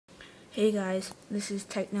Hey guys, this is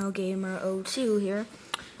TechnoGamer02 here,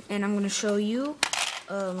 and I'm going to show you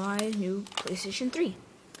my new PlayStation 3.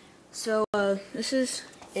 So, this is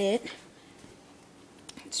it.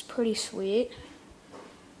 It's pretty sweet.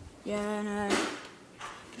 Yeah, and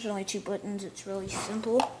there's only two buttons. It's really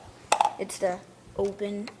simple. It's the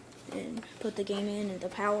open and put the game in, and the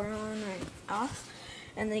power on and off,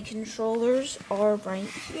 and the controllers are right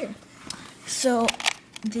here. So,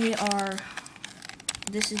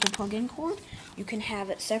 this is the plug-in cord. You can have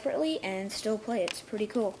it separately and still play. It's pretty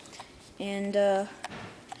cool. And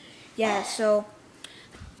yeah, so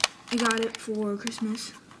I got it for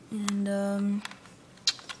Christmas, and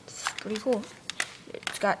it's pretty cool.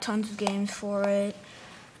 It's got tons of games for it.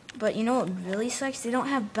 But you know what really sucks? They don't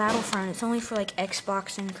have Battlefront. It's only for like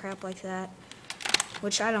Xbox and crap like that,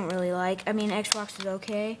 which I don't really like. I mean, Xbox is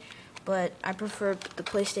okay, but I prefer the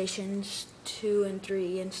PlayStations 2 and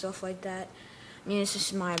 3 and stuff like that. I mean, it's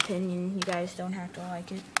just my opinion. You guys don't have to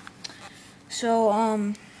like it. So,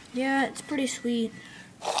 yeah, it's pretty sweet.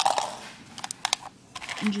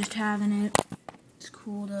 I'm just having it. It's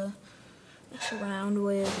cool to mess around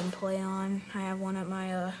with and play on. I have one at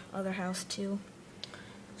my other house, too.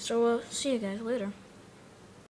 So, see you guys later.